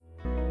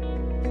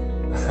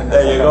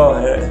There you go.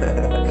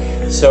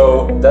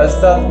 So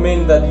does that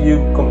mean that you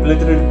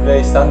completely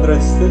replaced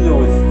Android Studio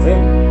with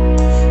Vim?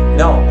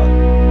 No.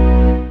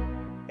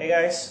 Hey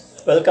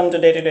guys, welcome to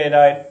Day to Day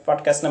Diet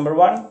podcast number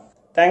 1.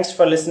 Thanks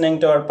for listening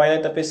to our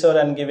pilot episode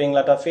and giving a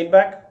lot of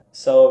feedback.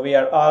 So we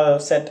are all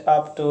set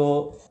up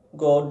to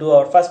go do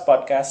our first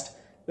podcast,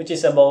 which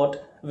is about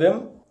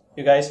Vim.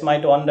 You guys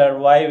might wonder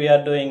why we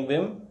are doing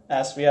Vim,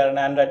 as we are an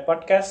Android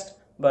podcast.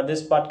 But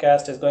this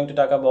podcast is going to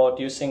talk about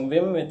using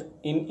Vim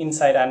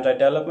inside Android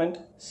development.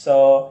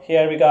 So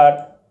here we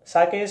got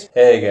Sakis.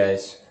 Hey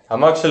guys,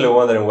 I'm actually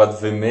wondering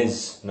what Vim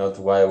is, not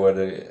why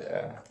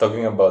we're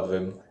talking about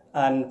Vim.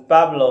 And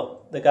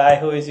Pablo, the guy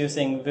who is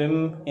using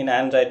Vim in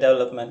Android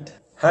development.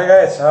 Hi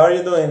guys, how are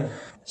you doing?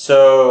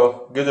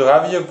 So good to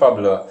have you,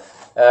 Pablo.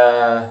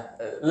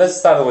 Let's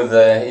start with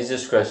the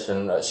easiest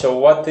question. So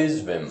what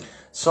is Vim?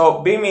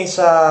 So Vim is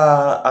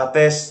a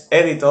test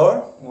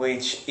editor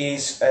which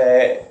is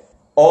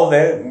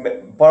older,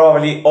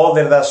 probably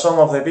older than some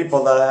of the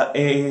people that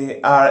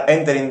are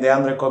entering the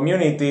Android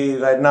community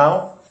right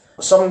now.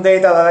 Some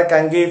data that I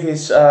can give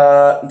is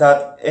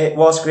that it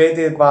was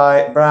created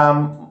by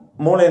Bram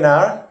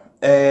Molenaar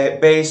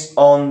based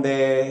on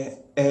the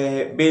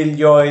Bill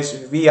Joyce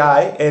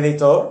VI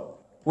editor,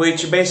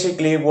 which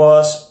basically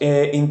was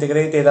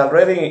integrated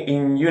already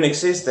in Unix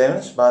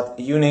systems, but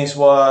Unix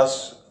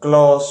was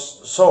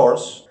closed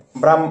source.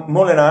 Bram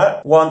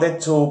Molenaar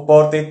wanted to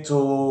port it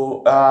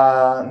to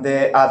at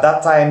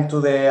that time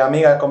to the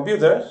Amiga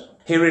computers.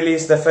 He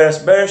released the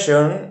first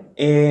version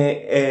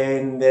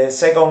in the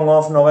 2nd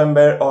of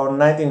November of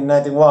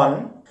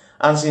 1991,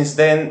 and since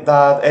then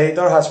that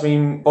editor has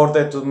been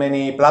ported to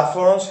many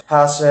platforms,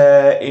 has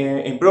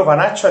improved. And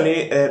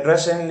actually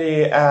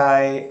recently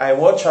I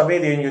watched a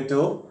video on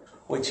YouTube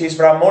which is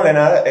Bram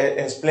Molenaar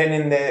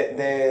explaining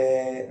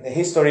the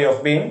history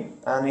of Vim,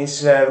 and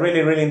it's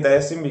really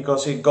interesting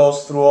because it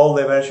goes through all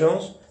the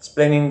versions,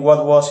 explaining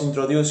what was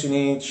introduced in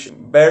each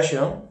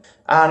version.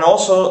 And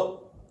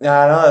also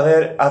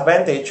another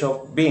advantage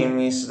of Vim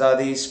is that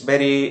it's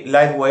very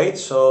lightweight,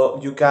 so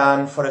you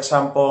can, for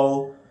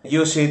example,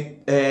 use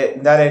it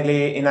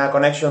directly in a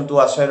connection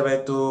to a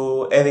server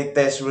to edit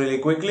tests really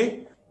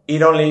quickly.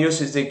 It only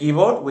uses the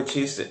keyboard, which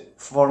is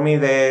for me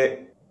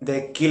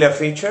the killer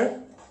feature.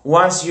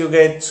 Once you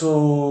get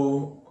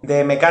to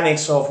the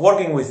mechanics of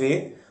working with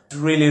it, it's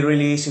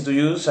really easy to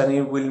use, and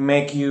it will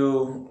make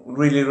you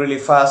really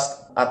fast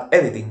at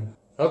editing.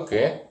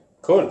 Okay,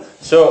 cool.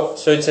 So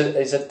it's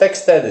a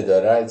text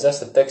editor, right? It's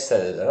just a text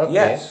editor. Okay.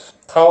 Yes.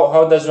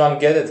 How does one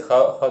get it?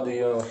 How do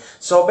you?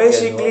 So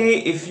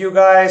basically, if you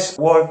guys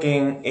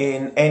working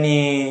in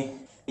any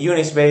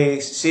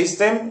Unix-based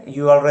system,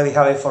 you already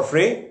have it for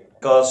free,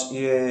 because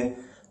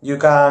you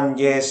can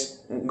just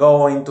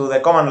go into the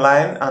command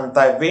line and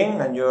type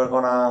Vim and you're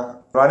gonna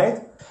run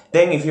it.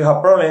 Then if you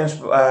have problems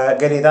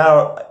getting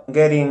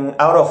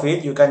out of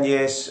it, you can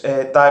just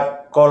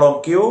type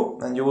 :Q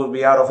and you will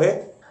be out of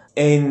it.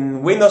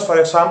 In Windows, for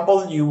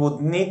example, you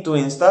would need to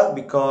install,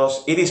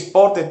 because it is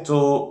ported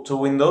to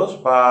Windows,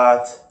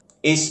 but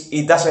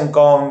it doesn't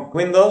come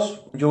Windows.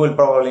 You will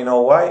probably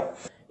know why.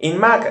 In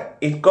Mac,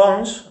 it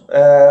comes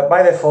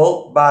by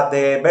default, but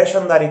the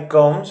version that it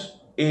comes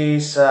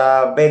is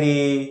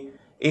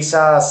it's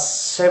a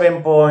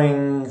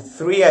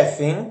 7.3, I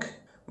think,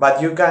 but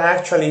you can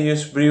actually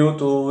use Brew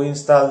to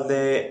install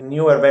the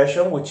newer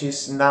version, which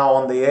is now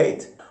on the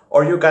 8,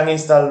 or you can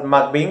install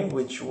MacBean,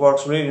 which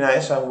works really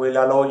nice and will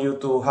allow you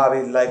to have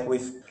it like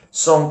with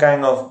some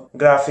kind of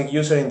graphic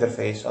user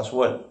interface as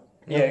well.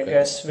 Yeah, I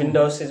guess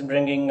Windows is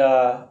bringing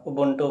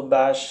Ubuntu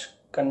Bash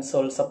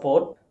console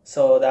support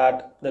so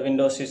that the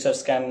Windows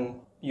users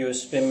can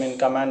use Vim in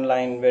command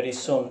line very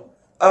soon.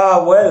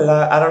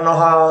 I don't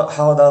know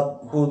how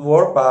that would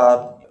work,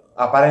 but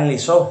apparently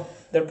so.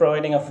 They're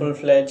providing a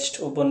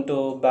full-fledged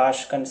Ubuntu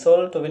Bash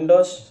console to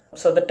Windows.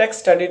 So the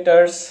text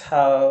editors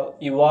have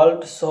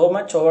evolved so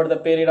much over the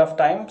period of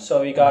time. So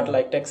we got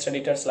like text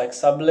editors like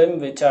Sublime,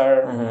 which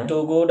are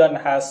too good and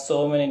has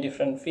so many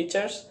different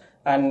features.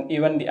 And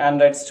even the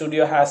Android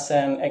Studio has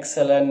an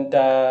excellent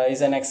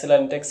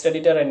text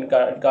editor, and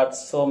got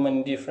so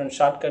many different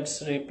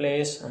shortcuts,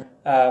 replace,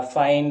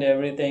 find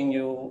everything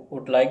you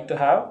would like to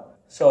have.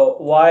 So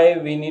why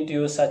we need to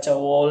use such a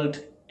old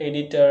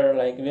editor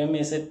like Vim?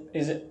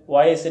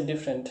 Why is it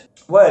different?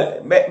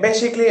 Well,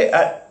 basically,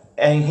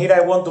 and here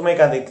I want to make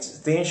a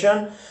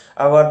distinction.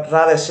 I would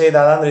rather say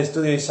that Android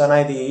Studio is an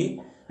IDE.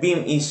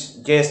 Vim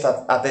is just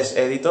a test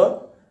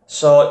editor.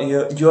 So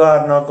you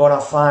are not gonna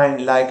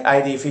find like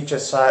IDE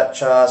features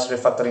such as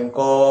refactoring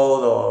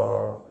code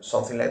or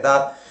something like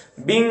that.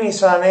 Vim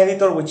is an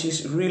editor which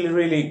is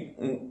really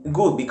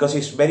good because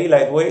it's very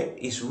lightweight,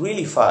 it's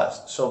really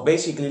fast. So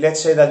basically, let's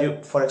say that you,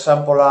 for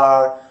example,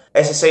 are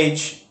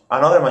SSH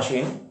another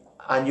machine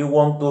and you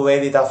want to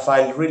edit a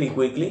file really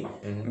quickly,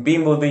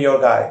 Vim will be your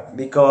guy,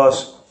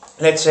 because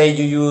let's say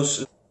you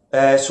use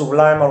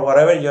Sublime or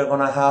whatever, you're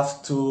gonna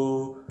have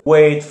to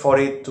wait for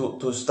it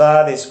to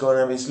start, it's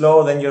gonna be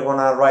slow, then you're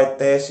gonna write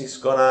tests, it's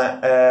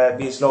gonna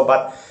be slow.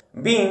 But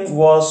Vim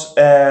was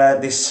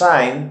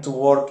designed to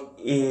work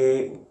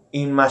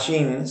in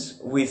machines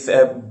with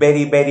a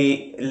very,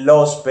 very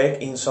low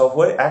spec in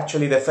software.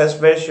 Actually, the first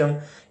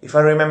version, if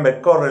I remember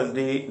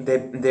correctly,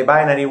 the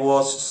binary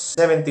was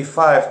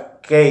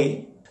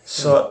 75K.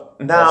 So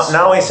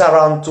now it's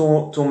around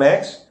 2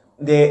 megs.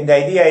 The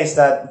idea is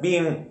that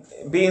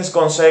Beam's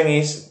concern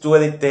is to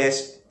edit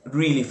tests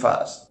really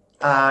fast,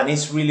 and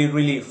it's really,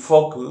 really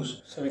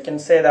focused. So we can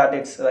say that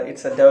it's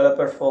a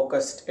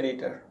developer-focused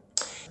editor.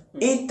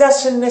 It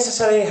doesn't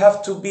necessarily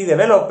have to be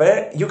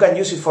developer. You can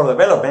use it for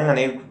development, and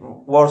it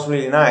works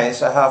really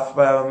nice. I have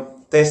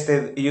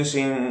tested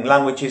using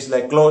languages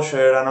like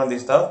Clojure and all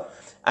this stuff,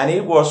 and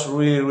it works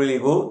really, really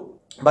good.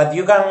 But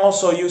you can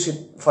also use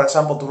it, for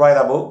example, to write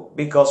a book,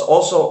 because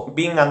also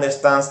Bing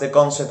understands the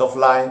concept of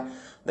line,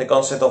 the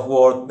concept of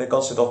word, the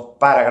concept of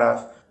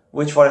paragraph,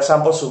 which, for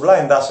example,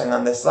 Sublime doesn't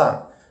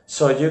understand.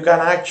 So you can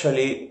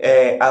actually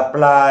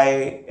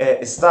apply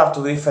stuff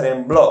to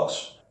different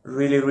blocks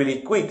really,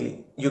 really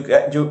quickly. You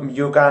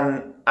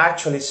can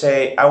actually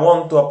say, I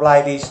want to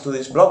apply this to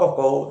this block of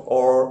code,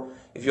 or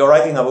if you're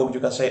writing a book, you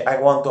can say, I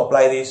want to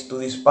apply this to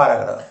this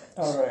paragraph.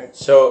 All right.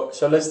 So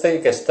let's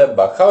take a step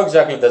back. How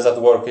exactly does that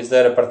work? Is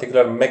there a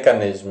particular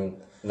mechanism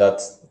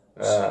that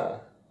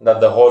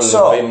the whole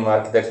Vim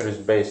architecture is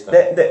based on?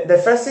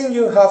 The first thing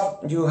you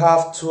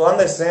have to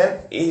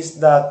understand is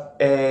that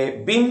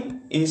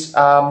Vim is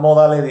a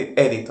modal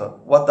editor.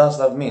 What does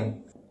that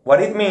mean?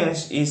 What it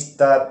means is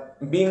that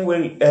Vim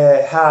will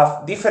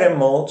have different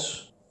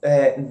modes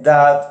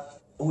that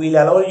will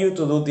allow you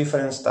to do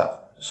different stuff.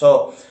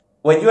 So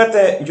when you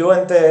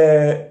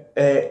enter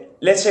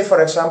let's say,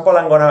 for example,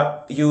 I'm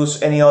gonna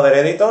use any other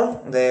editor,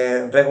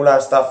 the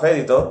regular stuff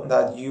editor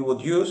that you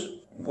would use.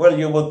 Well,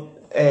 you would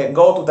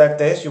go to type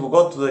test, you would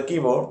go to the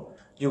keyboard,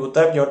 you would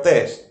type your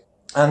test,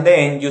 and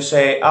then you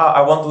say,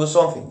 I want to do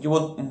something. You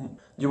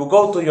would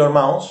go to your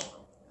mouse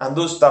and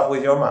do stuff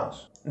with your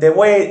mouse. The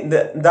way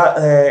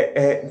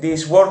that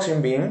this works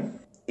in Vim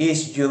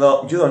is you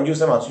don't use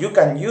the mouse. You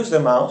can use the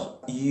mouse,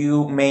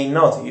 you may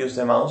not use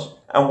the mouse,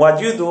 and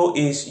what you do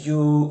is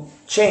you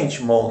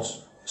change modes.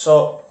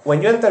 So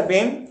when you enter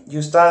Vim,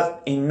 you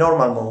start in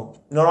normal mode.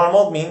 Normal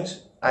mode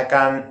means I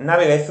can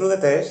navigate through the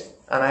test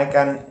and I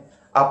can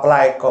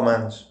apply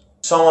commands.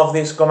 Some of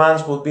these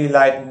commands would be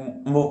like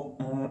move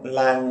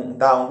line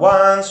down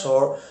once,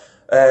 or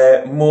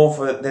move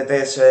the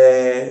test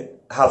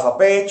half a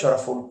page or a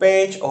full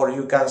page, or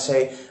you can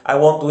say I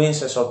want to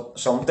insert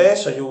some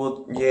text, so you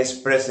would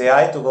just press the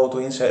I to go to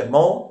insert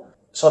mode.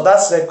 So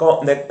that's the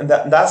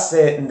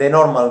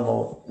normal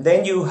mode.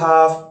 Then you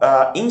have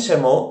insert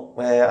mode,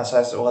 as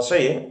I was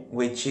saying,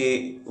 which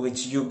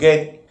you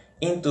get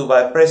into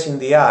by pressing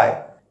the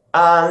I,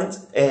 and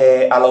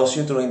allows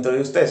you to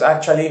introduce tests.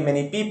 Actually,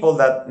 many people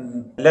that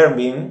learn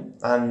Vim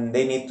and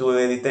they need to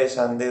edit tests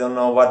and they don't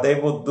know what they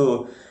would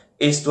do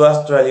is to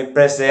actually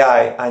press the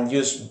I and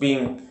use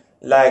Vim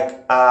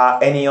like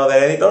any other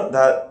editor.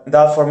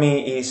 That for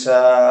me is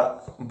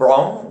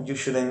wrong. You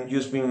shouldn't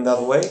use Vim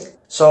that way.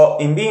 So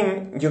in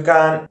Vim, you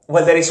can,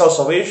 well, there is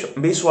also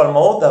visual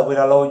mode that will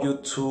allow you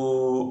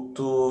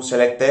to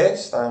select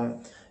text, and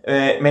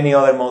many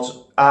other modes.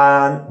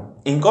 And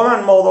in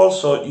command mode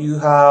also, you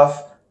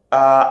have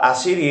a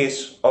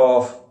series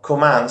of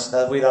commands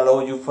that will allow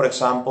you, for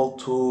example,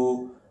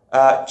 to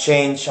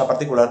change a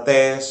particular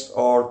text,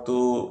 or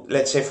to,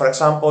 let's say, for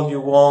example, you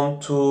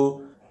want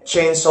to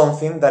change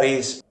something that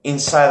is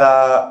inside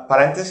a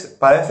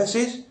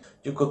parenthesis.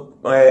 You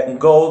could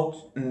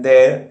go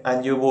there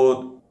and you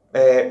would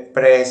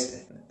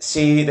press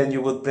C, then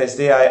you would press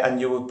the I,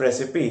 and you would press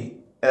the P,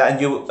 and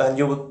you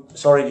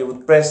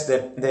would press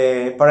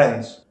the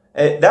parens.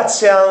 That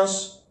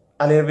sounds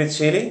a little bit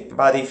silly,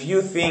 but if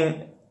you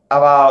think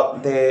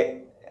about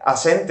a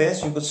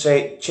sentence, you could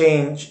say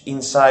change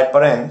inside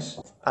parens,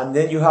 and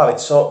then you have it.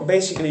 So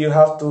basically, you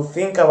have to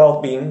think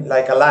about Vim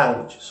like a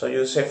language. So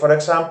you say, for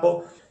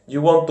example, you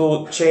want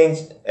to change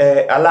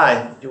a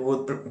line, you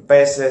would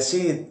press the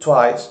C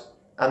twice,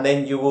 and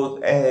then you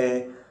would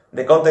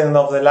the content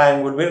of the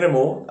line will be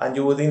removed, and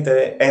you would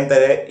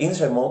enter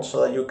insert mode so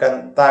that you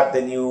can type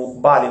the new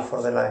value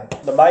for the line.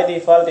 By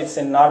default, it's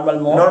in normal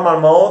mode.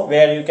 Normal mode,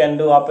 where you can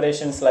do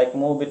operations like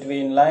move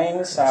between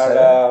lines,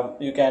 or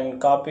you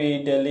can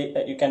copy,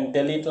 delete. You can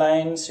delete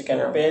lines. You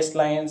can paste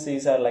lines.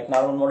 These are like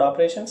normal mode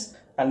operations.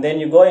 And then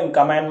you go in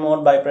command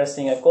mode by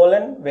pressing a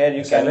colon, where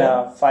you can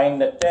find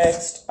the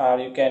text, or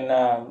you can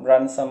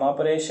run some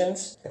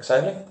operations.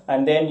 Exactly.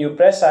 And then you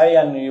press I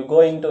and you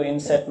go into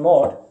insert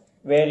mode,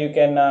 where you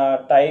can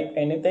type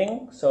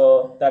anything.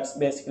 So that's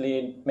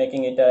basically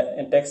making it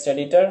a text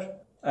editor.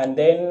 And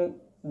then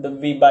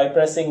by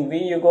pressing V,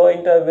 you go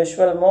into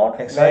visual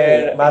mode,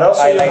 exactly. Where it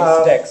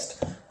highlights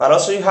text. But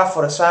also you have,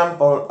 for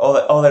example,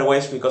 other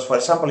ways, because, for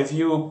example, if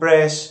you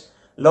press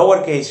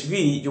lowercase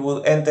v, you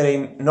will enter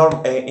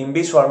in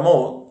visual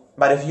mode,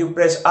 but if you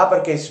press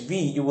uppercase V,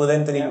 you will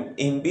enter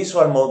in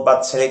visual mode,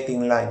 but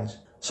selecting lines.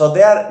 So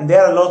there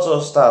are lots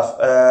of stuff.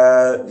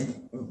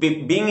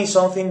 Vim is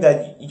something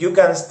that you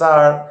can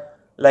start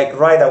like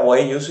right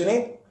away using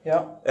it.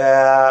 Yeah.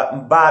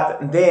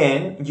 But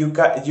then you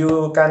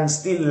can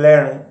still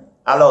learn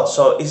a lot.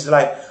 So it's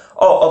like,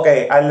 oh,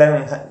 okay, I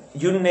learn.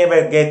 You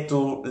never get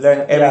to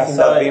learn everything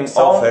that Vim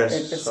offers.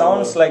 It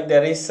sounds like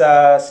there is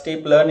a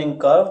steep learning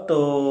curve to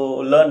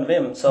learn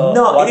Vim. So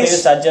what do you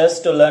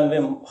suggest to learn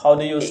Vim? How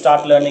do you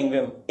start learning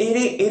Vim?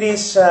 It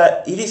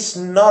is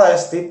not a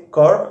steep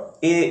curve.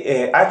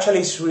 It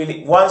actually is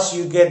really, once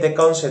you get the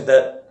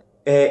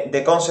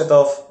concept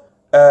of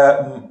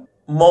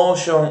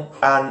motion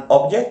and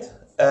object,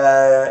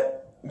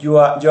 you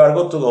are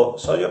good to go.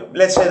 So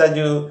let's say that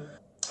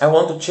I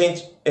want to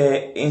change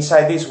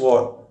inside this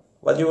word.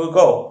 What you will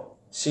go?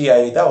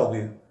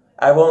 CIW.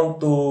 I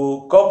want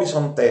to copy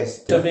some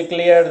text. To be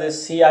clear,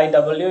 this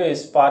CIW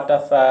is part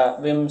of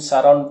Vim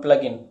Surround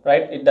plugin,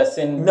 right? It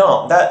doesn't.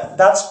 No,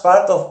 that's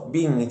part of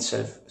Vim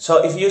itself.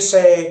 So if you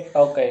say,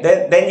 okay,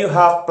 then you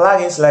have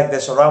plugins like the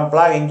Surround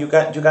plugin. You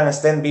can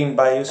extend Vim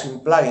by using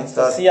plugins.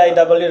 So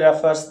CIW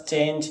refers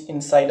change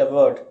inside a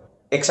word.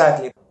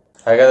 Exactly.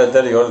 I gotta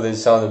tell you, all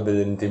this sounds a bit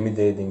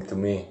intimidating to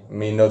me.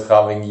 Me not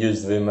having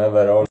used Vim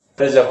ever.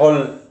 There's a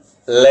whole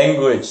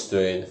language to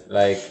it,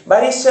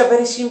 but it's a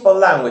very simple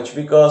language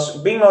because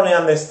Vim only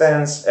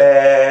understands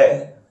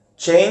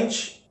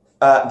change,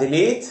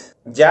 delete,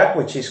 jack,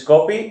 which is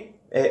copy,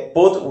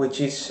 put, which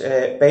is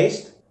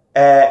paste,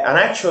 and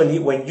actually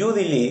when you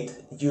delete,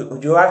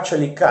 you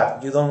actually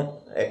cut. You don't.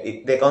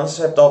 The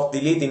concept of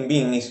deleting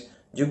Vim is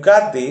you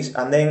cut this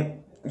and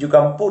then you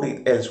can put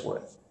it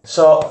elsewhere.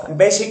 So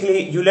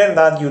basically, you learn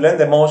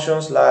the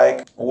motions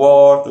like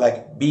word,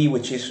 like B,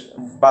 which is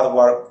bad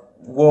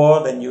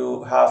word, and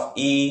you have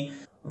E.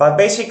 But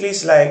basically,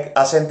 it's like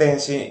a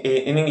sentence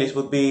in English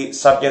would be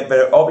subject,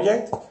 verb,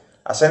 object.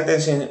 A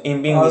sentence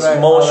in Vim is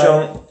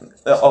motion,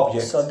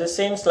 object. So this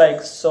seems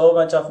like so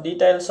much of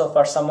detail. So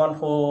for someone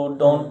who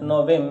don't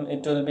know Vim,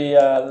 it will be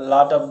a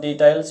lot of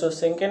details to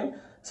sink in.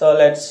 So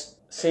let's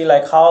see,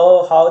 like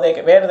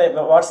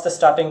what's the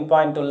starting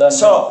point to learn?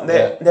 So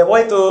the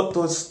way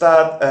to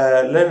start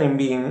learning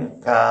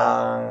Vim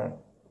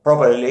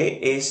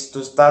properly is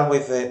to start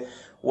with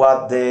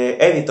what the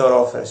editor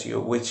offers you,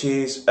 which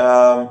is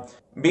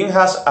Vim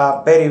has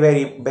a very,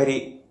 very,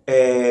 very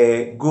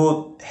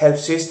good help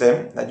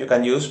system that you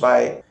can use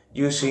by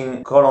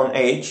using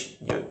 :h.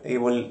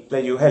 It will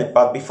let you help.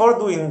 But before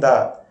doing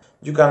that,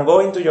 you can go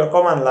into your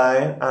command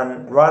line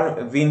and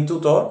run Vim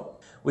tutor,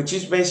 which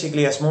is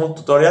basically a small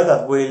tutorial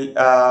that will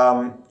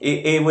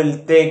it will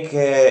take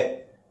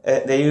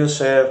the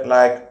user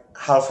like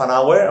half an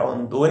hour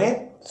on doing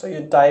it. So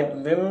you type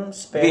Vim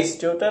space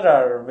tutor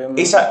or Vim?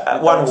 It's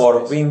one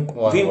word. Vim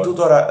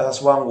tutor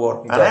as one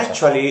word. Gotcha. And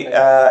actually,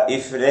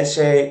 if let's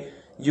say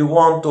you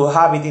want to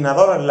have it in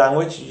another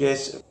language, you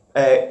just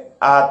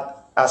add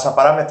as a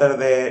parameter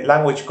the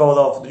language code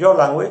of your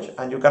language,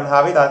 and you can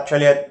have it.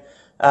 Actually,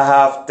 I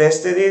have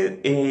tested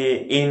it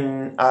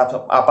in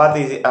a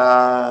party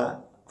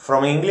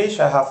from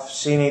English. I have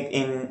seen it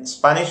in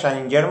Spanish and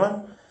in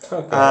German.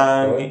 Okay,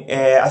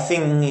 and I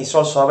think it's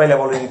also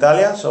available in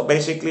Italian. So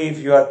basically, if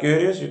you are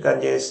curious, you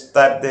can just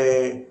type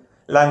the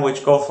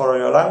language code for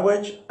your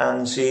language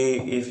and see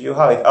if you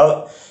have it.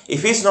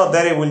 If it's not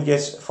there, it will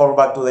just fall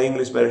back to the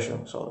English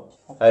version. So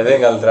I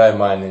think I'll try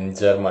mine in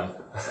German.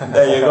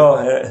 There you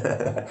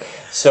go.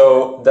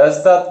 So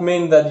does that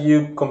mean that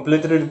you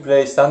completely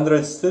replaced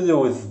Android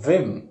Studio with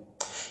Vim?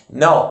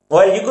 No.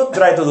 Well, you could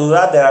try to do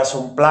that. There are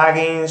some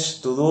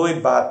plugins to do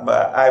it, but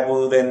I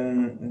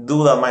wouldn't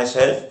do that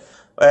myself.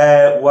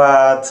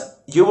 What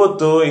you would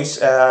do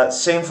is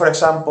same, for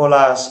example,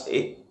 as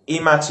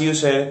Emacs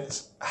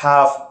users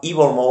have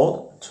Evo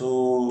mode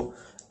to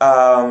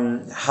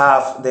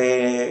have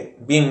the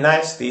Vim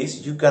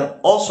niceties. You can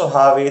also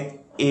have it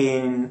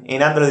in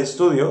Android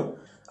Studio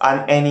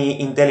and any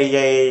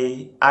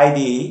IntelliJ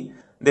IDE,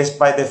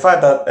 despite the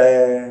fact that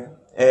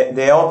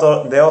the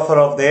author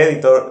of the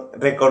editor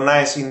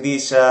recognized in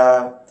this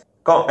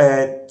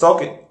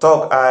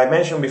talk I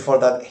mentioned before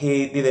that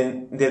he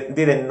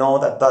didn't know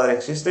that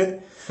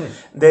existed.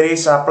 There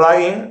is a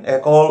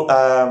plugin called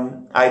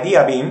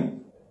Idea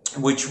Vim,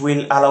 which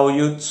will allow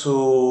you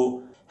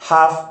to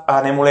have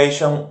an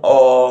emulation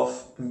of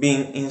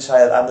Vim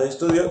inside Android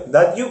Studio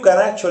that you can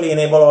actually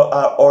enable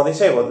or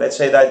disable. Let's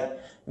say that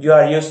you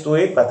are used to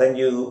it, but then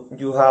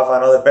you have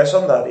another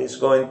person that is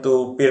going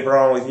to peer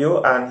program with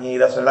you and he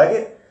doesn't like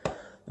it.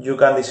 You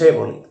can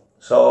disable it.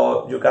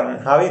 So you can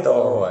have it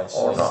or not.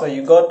 So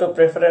you go to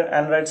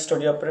Android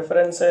Studio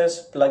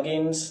preferences,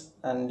 plugins,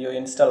 and you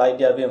install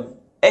Idea Vim.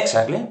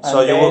 Exactly. And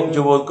so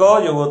you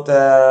would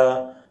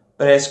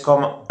press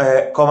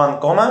command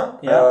comma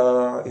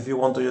if you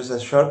want to use the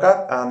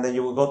shortcut, and then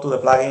you will go to the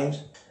plugins.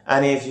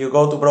 And if you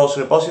go to browse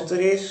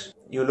repositories,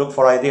 you look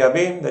for Idea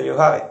Vim, then you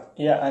have it.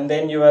 Yeah, and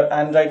then your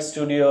Android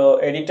Studio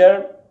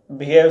editor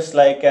behaves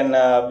like an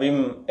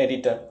Vim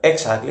editor.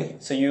 Exactly.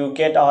 So you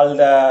get all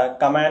the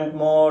command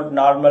mode,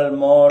 normal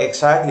mode,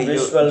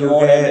 visual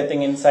mode,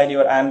 everything inside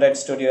your Android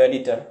Studio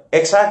editor.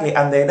 Exactly.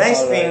 And the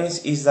nice thing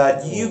is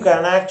that you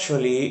can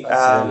actually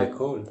that's really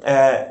cool.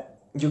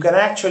 You can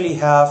actually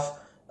have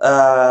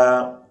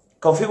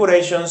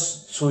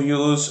configurations to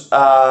use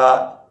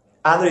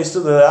Android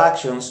Studio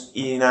actions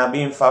in a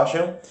Vim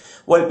fashion.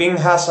 Well, Vim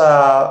has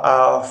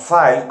a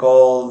file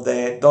called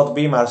the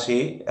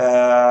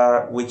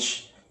 .vimrc,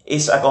 which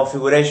is a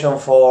configuration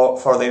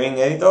for the Vim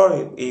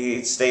editor.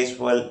 It states,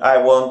 well, I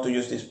want to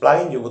use this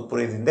plugin, you would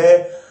put it in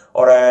there,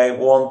 or I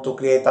want to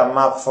create a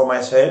map for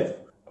myself.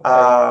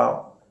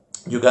 Okay.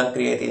 You can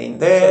create it in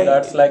there. So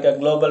that's like a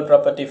global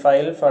property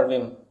file for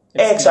Vim.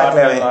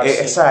 Exactly.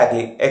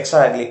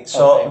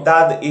 So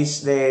that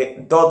is the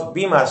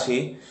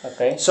 .vimrc.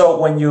 Okay. So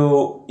when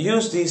you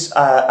use this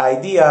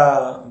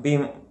IDEA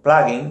Vim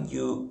plugin,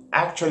 you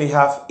actually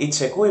have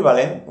its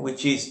equivalent,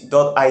 which is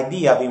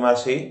 .idea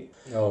vimrc,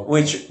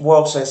 which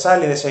works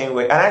exactly the same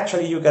way. And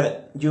actually, you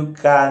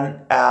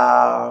can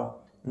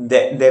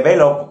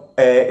develop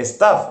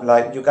stuff,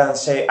 like you can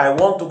say, I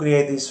want to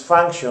create this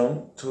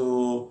function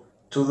to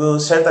do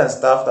certain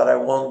stuff that I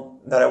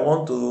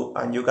want to do,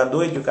 and you can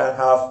do it. You can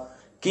have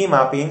key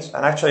mappings,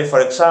 and actually,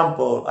 for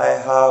example, I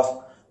have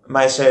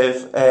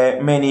myself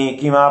many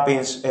key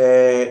mappings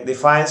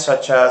defined,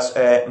 such as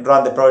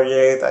run the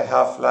project. I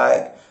have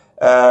like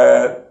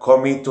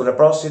commit to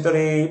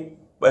repository,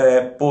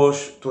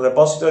 push to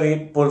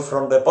repository, pull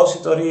from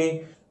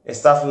repository,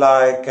 stuff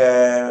like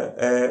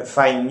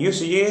find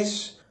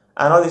usages,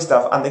 and all this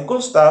stuff. And the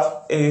cool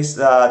stuff is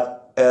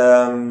that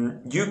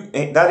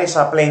that is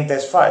a plain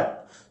text file,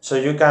 so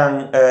you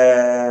can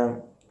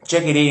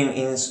check it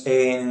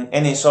in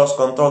any source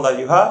control that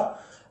you have,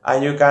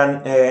 and you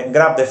can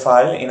grab the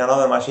file in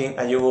another machine,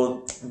 and you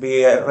will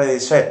be ready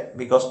set,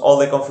 because all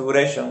the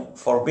configuration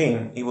for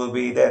Vim, it will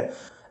be there.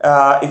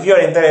 If you are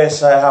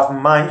interested, I have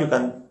mine. You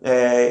can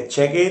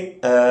check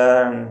it,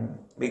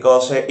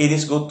 because it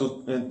is good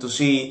to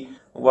see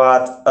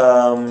what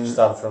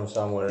start from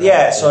somewhere.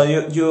 Yeah, so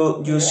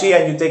you see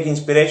and you take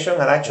inspiration,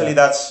 and actually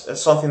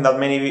that's something that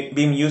many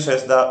Vim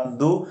users that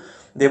do.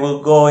 They will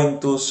go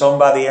into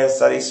somebody else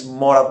that is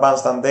more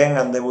advanced than them,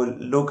 and they will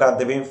look at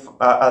the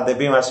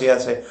vimrc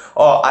and say,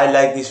 "Oh, I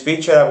like this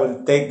feature. I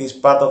will take this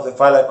part of the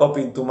file, I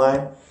copy it to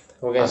mine."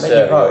 We can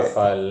share your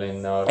file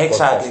in our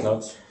podcast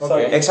notes.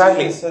 Okay.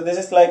 Exactly. So this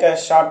is like a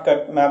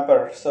shortcut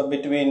mapper. So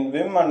between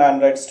Vim and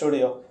Android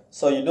Studio.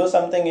 So you do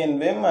something in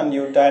Vim and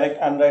you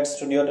direct Android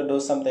Studio to do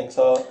something.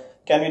 So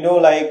can we do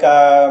like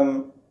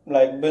run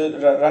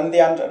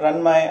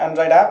my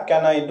Android app?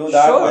 Can I do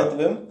that with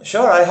Vim?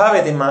 Sure, I have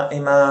it in my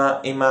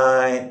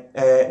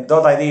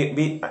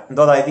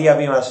 .idea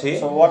vimrc.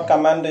 So what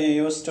command do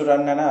you use to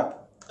run an app?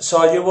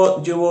 So you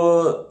would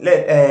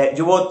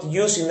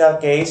use, in that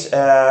case,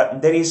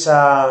 there is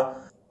a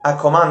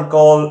command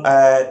called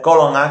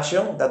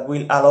 :action that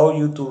will allow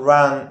you to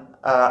run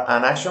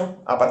an action,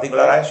 a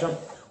particular action,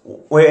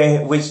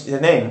 which the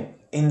name.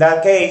 In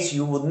that case,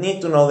 you would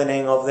need to know the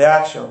name of the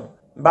action.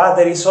 But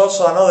there is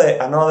also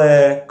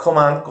another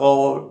command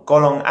called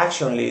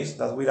 :action list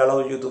that will allow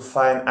you to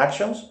find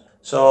actions.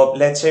 So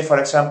let's say, for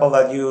example,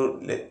 that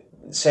you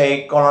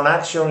say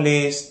 :action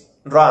list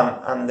run,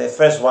 and the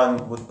first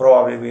one would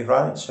probably be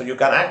run. So you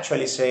can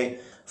actually say,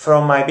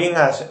 from my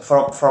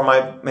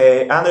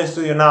Android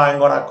Studio now, I'm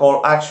gonna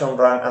call action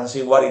run and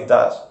see what it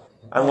does.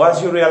 And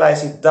once you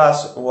realize it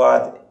does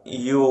what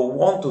you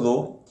want to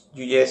do,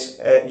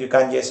 you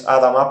can just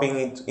add a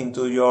mapping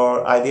into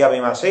your IDEA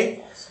vimrc,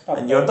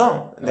 and you're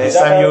done. The next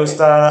time you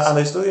start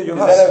Android Studio, you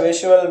have. Is there a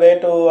visual way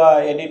to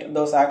edit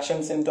those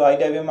actions into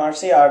IDEA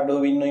vimrc, or do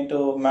we need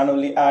to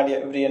manually add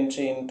every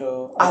entry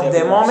into IDEA At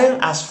the moment,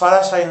 as far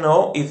as I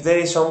know, if there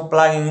is some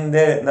plugin in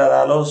there that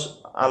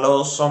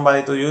allows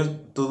somebody to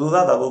do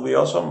that, that would be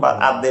awesome.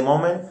 But at the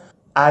moment,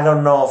 I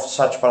don't know of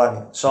such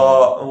plugin.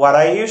 So what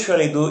I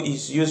usually do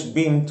is use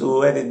Vim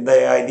to edit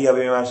the IDEA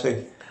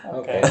vimrc.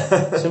 Okay.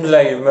 Seems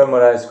like you've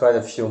memorized quite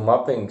a few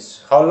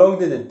mappings. How long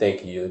did it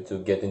take you to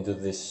get into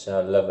this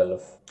level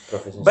of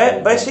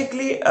proficiency?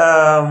 Basically,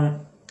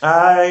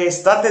 I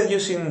started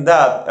using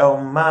that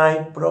on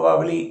my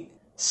probably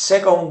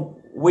second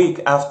week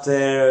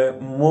after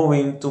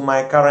moving to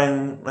my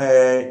current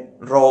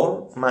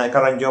role, my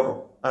current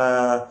job.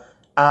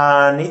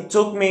 And it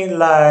took me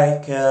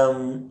like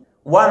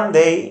one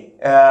day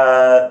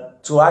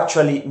to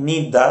actually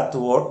need that to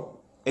work.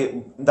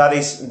 That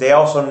is the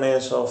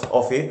awesomeness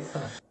of it.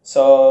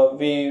 So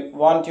we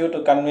want you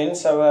to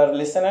convince our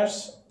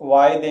listeners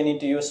why they need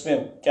to use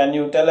Vim. Can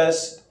you tell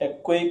us a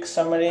quick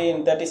summary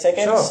in 30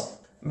 seconds? Sure.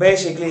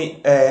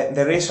 Basically,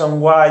 the reason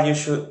why you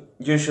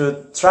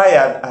should try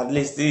at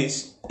least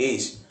this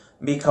is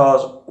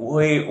because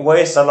we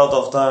waste a lot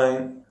of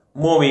time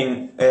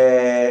moving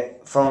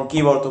from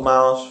keyboard to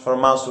mouse, from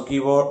mouse to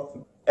keyboard,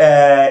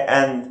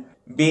 and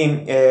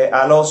Vim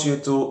allows you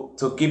to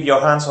keep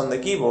your hands on the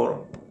keyboard,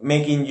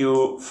 making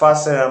you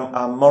faster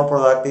and more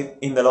productive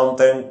in the long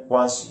term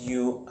once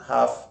you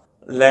have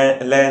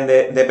learned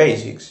the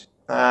basics.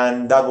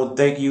 And that would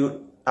take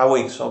you a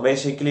week. So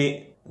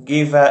basically,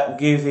 give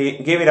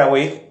it a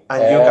week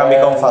and you can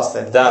become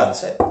faster. Done.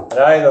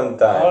 Right on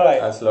time. All right.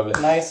 That's lovely.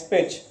 Nice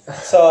pitch.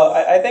 So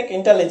I think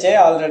IntelliJ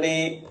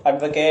already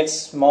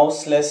advocates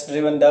mouse-less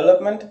driven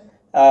development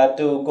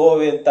to go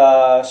with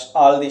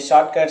all the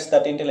shortcuts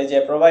that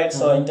IntelliJ provides.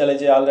 So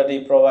IntelliJ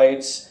already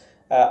provides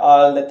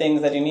all the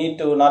things that you need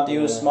to not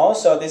use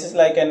mouse. So this is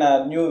like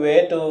a new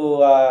way to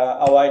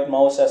avoid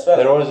mouse as well.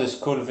 There was this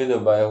cool video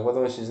by, what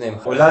was his name?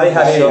 Hadi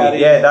Hariri.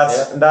 Yeah,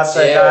 that's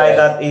a guy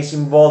that is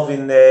involved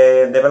in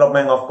the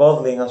development of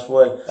Kotlin as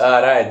well.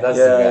 Right, that's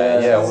the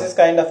guy. Yeah. This is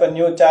kind of a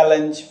new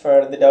challenge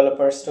for the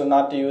developers to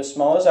not use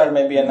mouse, or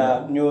maybe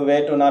a new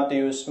way to not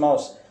use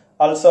mouse.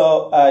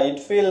 Also, it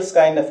feels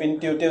kind of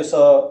intuitive.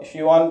 So if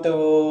you want to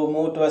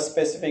move to a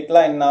specific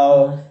line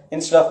now,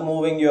 instead of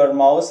moving your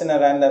mouse in a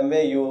random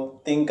way, you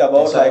think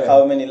about like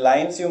how many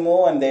lines you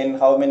move and then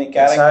how many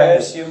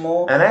characters you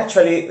move. And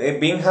actually,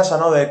 Vim has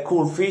another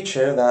cool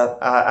feature that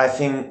I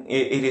think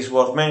it is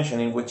worth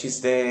mentioning, which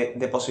is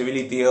the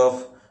possibility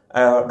of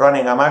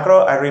running a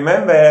macro. I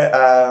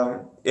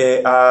remember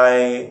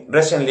I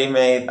recently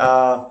made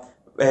a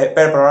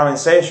pair programming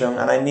session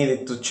and I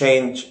needed to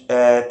change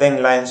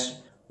 10 lines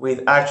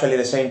with actually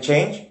the same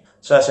change.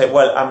 So I said,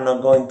 well, I'm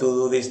not going to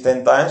do this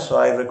 10 times. So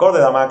I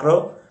recorded a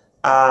macro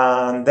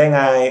and then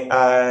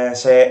I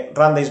said,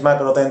 run this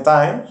macro 10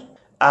 times.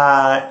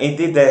 It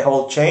did the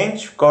whole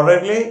change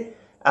correctly.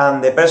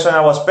 And the person I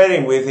was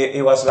pairing with,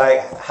 it was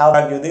like, how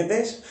have you did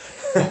this?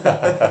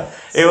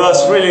 It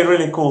was really,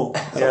 really cool.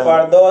 So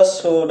for those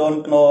who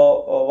don't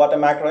know what a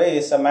macro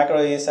is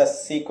a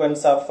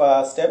sequence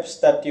of steps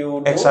that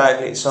you do.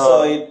 Exactly.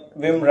 So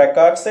Vim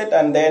records it,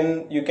 and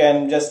then you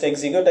can just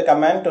execute a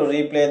command to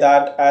replay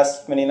that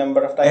as many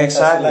number of times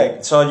exactly. as you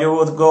like. So you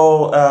would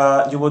go,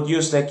 you would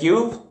use the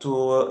queue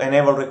to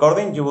enable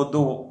recording. You would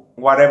do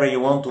whatever you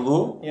want to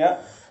do. Yeah.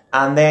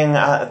 And then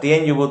at the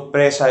end you would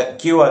press a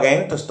Q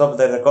again to stop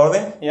the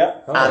recording. Yeah.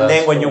 And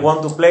then when you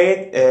want to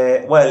play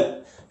it,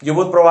 you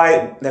would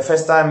provide the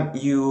first time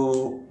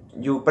you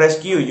press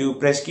Q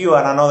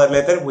and another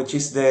letter, which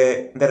is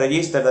the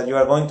register that you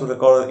are going to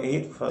record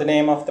it. The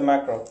name of the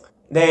macro.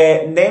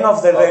 The name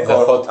of the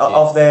record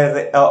of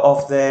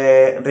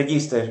the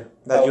register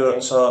that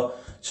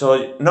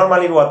so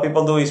normally what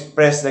people do is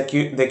press the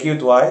Q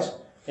twice.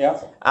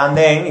 Yeah. And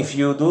then if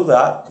you do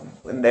that,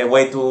 the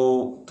way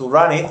to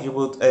run it, you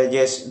would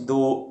just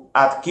do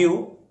add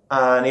Q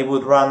and it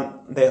would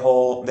run the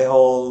whole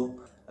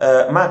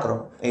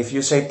macro. If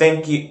you say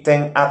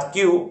 10 add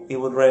Q, it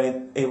would run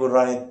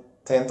it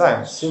 10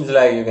 times. Seems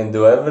like you can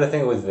do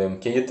everything with Vim.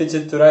 Can you teach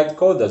it to write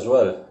code as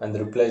well and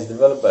replace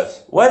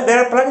developers? Well,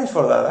 there are plugins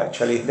for that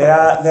actually. There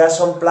are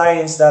some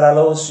plugins that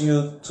allows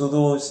you to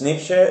do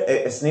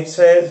snippets.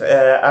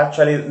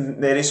 Actually,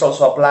 there is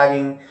also a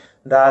plugin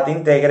that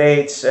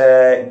integrates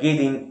Git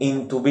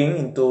into Vim,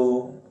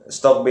 into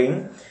stock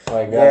Vim. Oh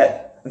my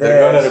god.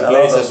 They're gonna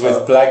replace us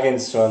with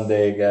plugins one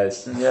day,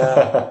 guys.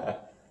 Yeah.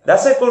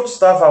 That's the cool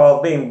stuff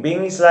about Vim.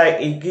 Vim is like,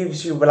 it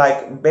gives you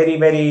like very,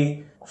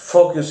 very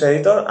focused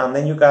editor, and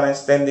then you can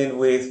extend it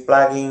with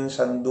plugins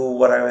and do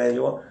whatever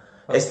you want.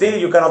 Okay. Still,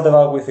 you cannot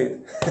debug with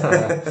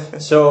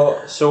it. So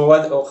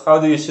how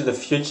do you see the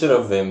future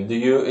of Vim?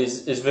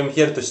 Is Vim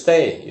here to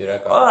stay, you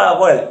reckon?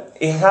 Well,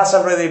 it has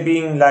already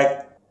been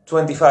like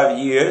 25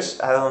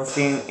 years. I don't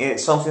think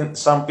it's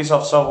some piece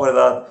of software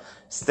that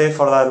stayed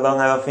for that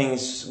long. I don't think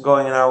it's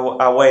going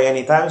away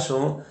anytime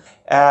soon.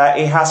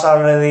 It has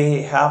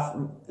already have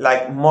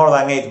like more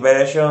than 8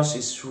 versions.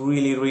 It's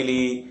really,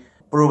 really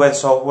proven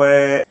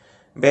software.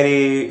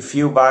 Very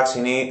few bugs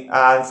in it.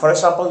 And for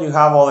example, you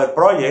have other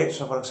projects.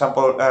 So for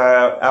example,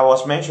 I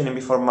was mentioning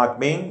before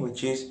MacBean,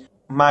 which is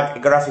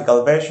Mac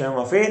graphical version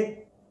of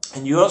it.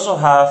 And you also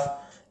have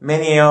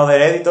many other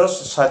editors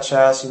such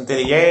as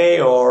IntelliJ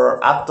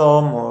or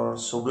Atom or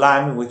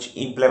Sublime, which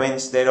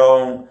implements their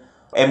own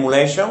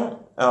emulation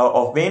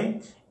of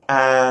Vim.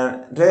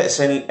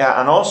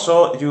 And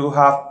also you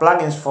have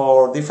plugins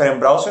for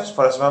different browsers.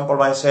 For example,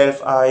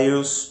 myself, I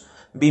use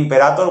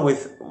Vimperator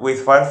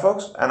with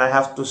Firefox, and I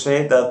have to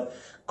say that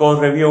code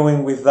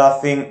reviewing with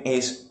that thing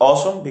is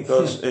awesome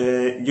because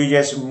you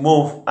just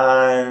move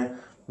and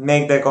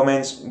make the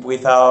comments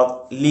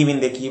without leaving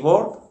the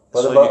keyboard.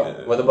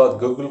 What about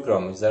Google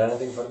Chrome? Is there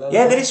anything for that?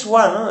 Yeah, there is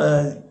one.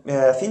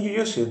 I think you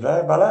use it,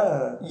 right,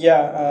 Bala?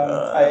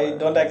 Yeah, I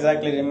don't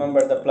exactly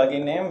remember the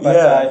plugin name, but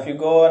if you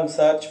go and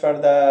search for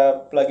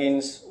the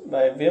plugins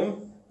by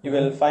Vim, you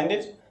will find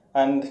it,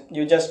 and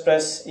you just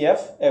press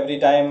F every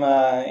time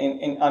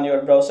on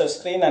your browser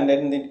screen, and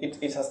then it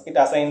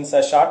assigns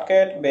a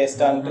shortcut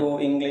based on 2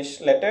 English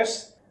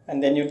letters,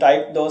 and then you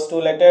type those 2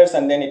 letters,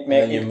 and then it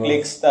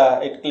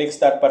clicks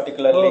that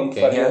particular link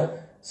for you.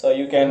 So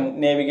you can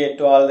navigate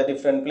to all the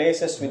different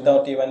places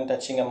without even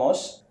touching a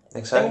mouse.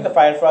 Exactly. I think the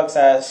Firefox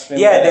has... the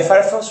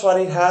Firefox,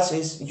 what it has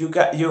is you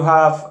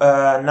have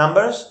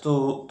numbers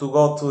to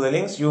go to the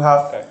links. You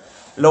have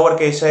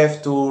lowercase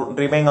f to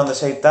remain on the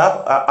same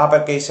tab.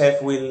 Uppercase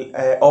F will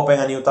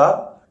open a new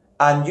tab.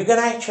 And you can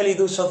actually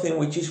do something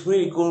which is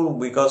really cool,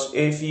 because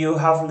if you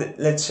have,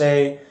 let's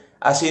say,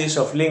 a series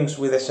of links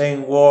with the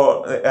same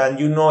word, and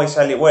you know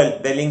exactly, well,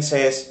 the link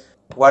says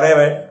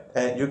whatever,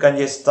 you can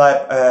just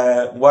type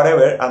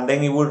whatever, and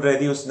then it will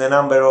reduce the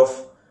number of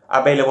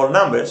available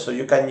numbers, so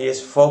you can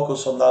just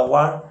focus on that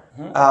one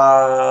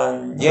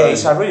Yeah,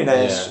 it's a really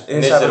nice. Yeah.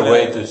 It's a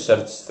way to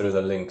search through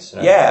the links.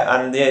 Right? Yeah,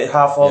 and they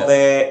have all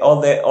the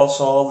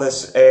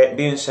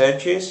Vim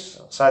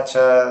searches such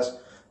as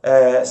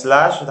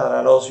slash that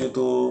allows you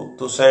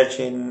to search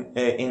in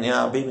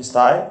a Vim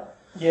style.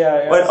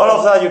 Yeah. Well, all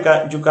of that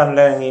you can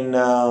learn in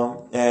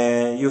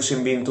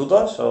using Vim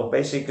Tutor. So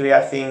basically,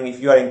 I think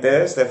if you are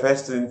interested, the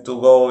first thing to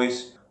go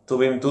is to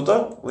Vim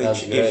Tutor,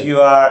 which if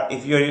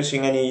you're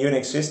using any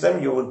Unix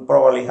system, you would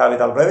probably have it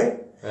already.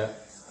 Yeah.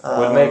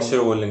 We'll make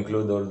sure we'll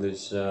include all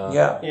this. I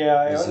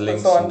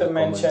also want to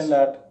mention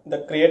that the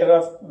creator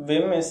of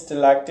Vim is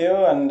still active,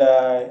 and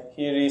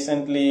he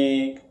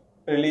recently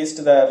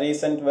released the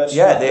recent version.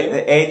 Yeah, of Vim,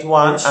 the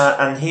 8.1,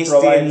 and he's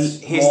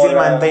still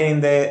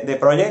maintaining the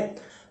project.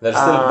 There's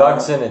still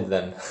bugs in it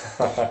then.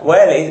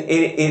 Well,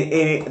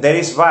 there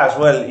is bugs.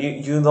 Well,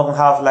 you don't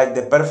have like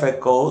the perfect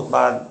code,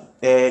 but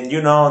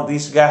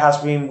this guy has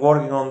been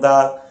working on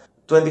that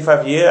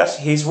 25 years.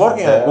 He's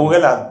working at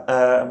Google,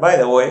 by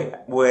the way,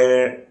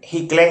 where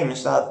he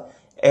claims that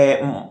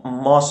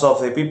most of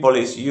the people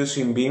is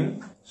using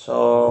Vim.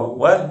 So,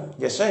 well,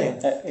 just saying.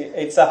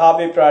 It's a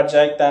hobby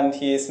project, and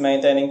he is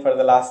maintaining for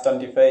the last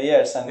 25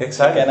 years, and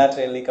exactly. You cannot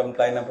really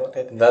complain about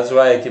it. That's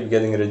why I keep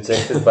getting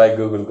rejected by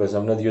Google, because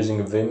I'm not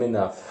using Vim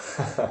enough.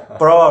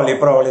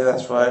 Probably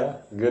that's why. Yeah,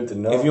 good to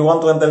know. If you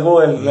want to enter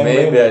Google,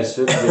 maybe I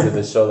should give it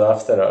a shot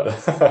after all.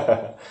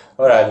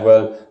 Alright,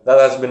 well, that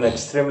has been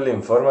extremely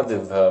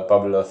informative,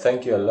 Pablo.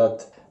 Thank you a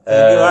lot.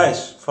 Thank you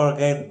guys for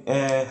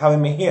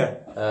having me here.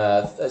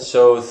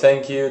 So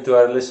thank you to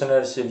our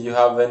listeners. If you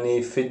have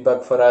any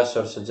feedback for us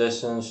or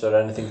suggestions or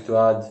anything to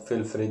add,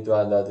 feel free to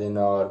add that in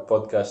our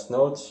podcast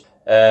notes,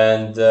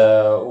 and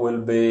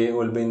we'll be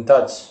in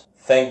touch.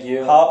 Thank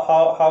you. How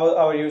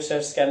our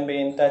users can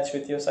be in touch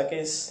with you,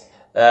 Sakis?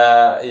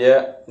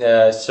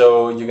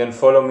 So you can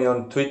follow me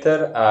on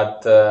Twitter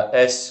at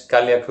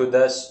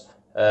skaliakoudas.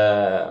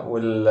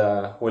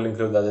 We'll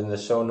include that in the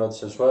show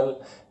notes as well.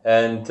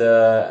 And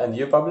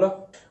you,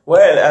 Pablo?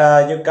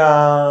 Well, you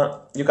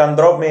can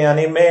drop me an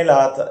email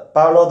at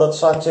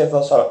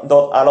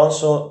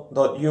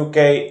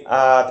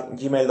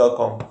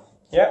pablo.sanchez.alonso.uk@gmail.com.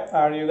 Yeah,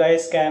 or you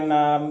guys can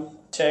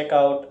check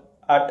out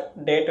at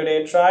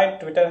day-to-day-try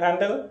Twitter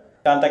handle.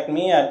 Contact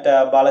me at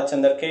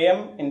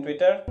balachandarkm in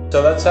Twitter.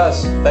 So that's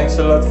us. Thanks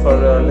a lot for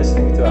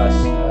listening to us.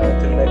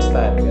 Till next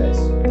time, guys.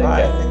 Take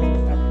care.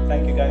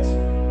 Thank you, guys.